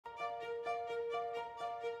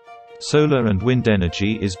Solar and wind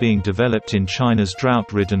energy is being developed in China's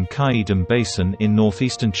drought-ridden Qaidam Basin in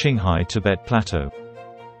northeastern Qinghai-Tibet Plateau.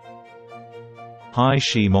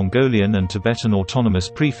 Hai-Shi Mongolian and Tibetan Autonomous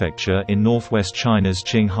Prefecture in northwest China's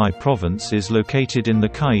Qinghai province is located in the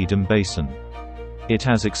Qaidam Basin. It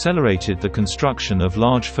has accelerated the construction of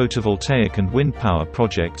large photovoltaic and wind power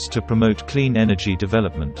projects to promote clean energy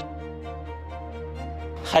development.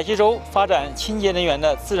 海西州发展清洁能源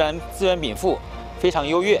的自然资源禀赋非常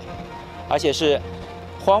优越，而且是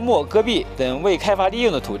荒漠、戈壁等未开发利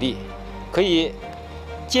用的土地，可以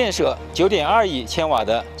建设9.2亿千瓦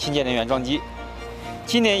的清洁能源装机。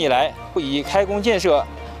今年以来，已开工建设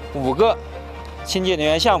5个清洁能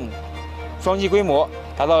源项目，装机规模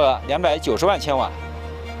达到了290万千瓦。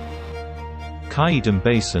Qaidam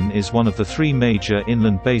Basin is one of the 3 major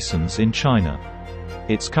inland basins in China.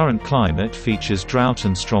 Its current climate features drought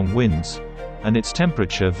and strong winds, and its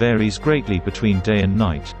temperature varies greatly between day and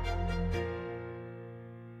night.